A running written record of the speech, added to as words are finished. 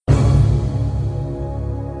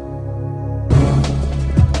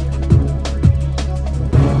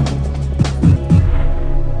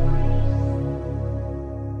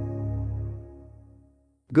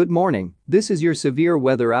Good morning, this is your severe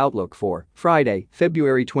weather outlook for Friday,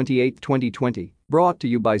 February 28, 2020, brought to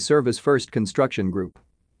you by Service First Construction Group.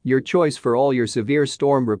 Your choice for all your severe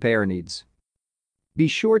storm repair needs. Be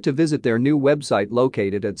sure to visit their new website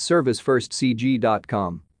located at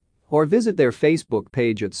servicefirstcg.com or visit their Facebook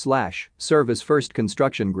page at /Service First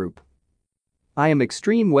Construction Group. I am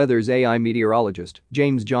Extreme Weather's AI meteorologist,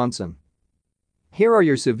 James Johnson. Here are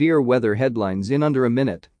your severe weather headlines in under a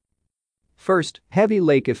minute. First, heavy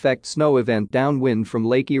lake effect snow event downwind from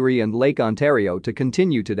Lake Erie and Lake Ontario to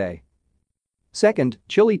continue today. Second,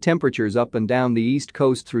 chilly temperatures up and down the east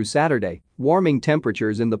coast through Saturday, warming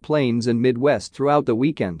temperatures in the plains and Midwest throughout the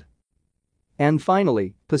weekend. And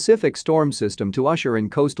finally, Pacific storm system to usher in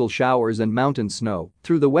coastal showers and mountain snow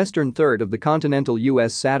through the western third of the continental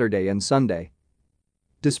U.S. Saturday and Sunday.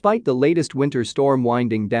 Despite the latest winter storm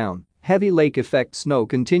winding down, heavy lake effect snow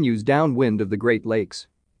continues downwind of the Great Lakes.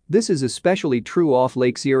 This is especially true off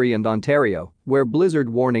Lakes Erie and Ontario, where blizzard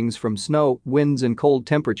warnings from snow, winds and cold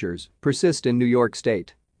temperatures persist in New York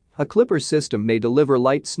State. A clipper system may deliver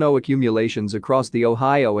light snow accumulations across the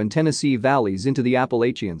Ohio and Tennessee valleys into the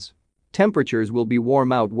Appalachians. Temperatures will be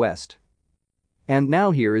warm out west. And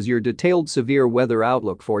now here is your detailed severe weather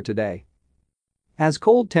outlook for today. As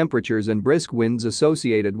cold temperatures and brisk winds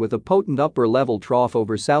associated with a potent upper-level trough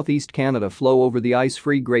over southeast Canada flow over the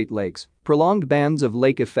ice-free Great Lakes, prolonged bands of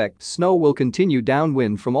lake effect snow will continue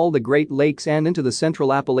downwind from all the Great Lakes and into the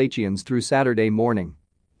central Appalachians through Saturday morning.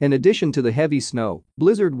 In addition to the heavy snow,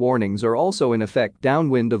 blizzard warnings are also in effect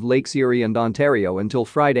downwind of Lakes Erie and Ontario until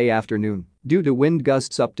Friday afternoon due to wind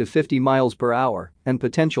gusts up to 50 miles per hour and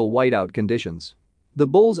potential whiteout conditions. The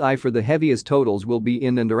bull's-eye for the heaviest totals will be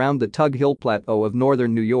in and around the Tug Hill Plateau of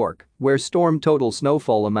northern New York, where storm total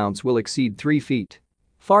snowfall amounts will exceed 3 feet.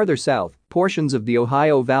 Farther south, portions of the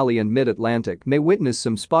Ohio Valley and Mid-Atlantic may witness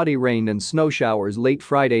some spotty rain and snow showers late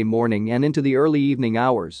Friday morning and into the early evening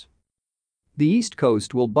hours. The East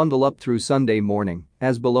Coast will bundle up through Sunday morning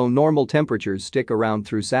as below normal temperatures stick around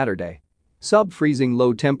through Saturday. Sub-freezing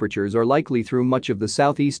low temperatures are likely through much of the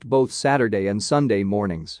southeast both Saturday and Sunday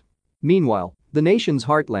mornings. Meanwhile, the nation's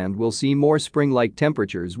heartland will see more spring-like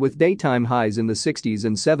temperatures with daytime highs in the 60s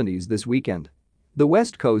and 70s this weekend. The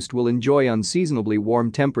West Coast will enjoy unseasonably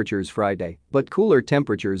warm temperatures Friday, but cooler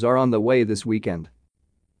temperatures are on the way this weekend.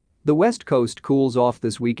 The West Coast cools off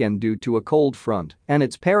this weekend due to a cold front and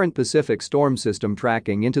its parent Pacific storm system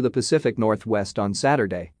tracking into the Pacific Northwest on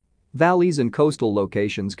Saturday. Valleys and coastal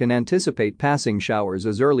locations can anticipate passing showers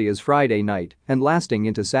as early as Friday night and lasting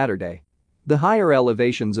into Saturday. The higher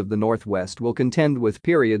elevations of the Northwest will contend with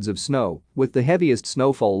periods of snow, with the heaviest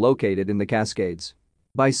snowfall located in the Cascades.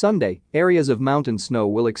 By Sunday, areas of mountain snow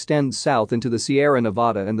will extend south into the Sierra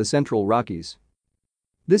Nevada and the Central Rockies.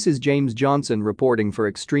 This is James Johnson reporting for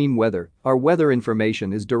Extreme Weather. Our weather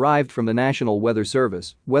information is derived from the National Weather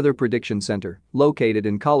Service Weather Prediction Center, located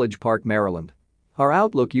in College Park, Maryland. Our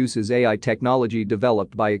outlook uses AI technology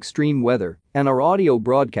developed by Extreme Weather, and our audio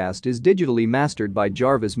broadcast is digitally mastered by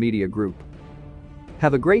Jarvis Media Group.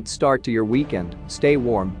 Have a great start to your weekend, stay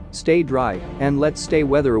warm, stay dry, and let's stay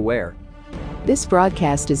weather aware. This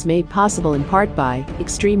broadcast is made possible in part by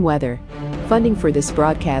Extreme Weather. Funding for this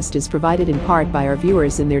broadcast is provided in part by our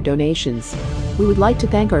viewers and their donations. We would like to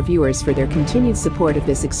thank our viewers for their continued support of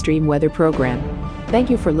this Extreme Weather program. Thank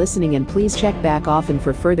you for listening, and please check back often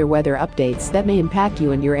for further weather updates that may impact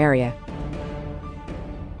you and your area.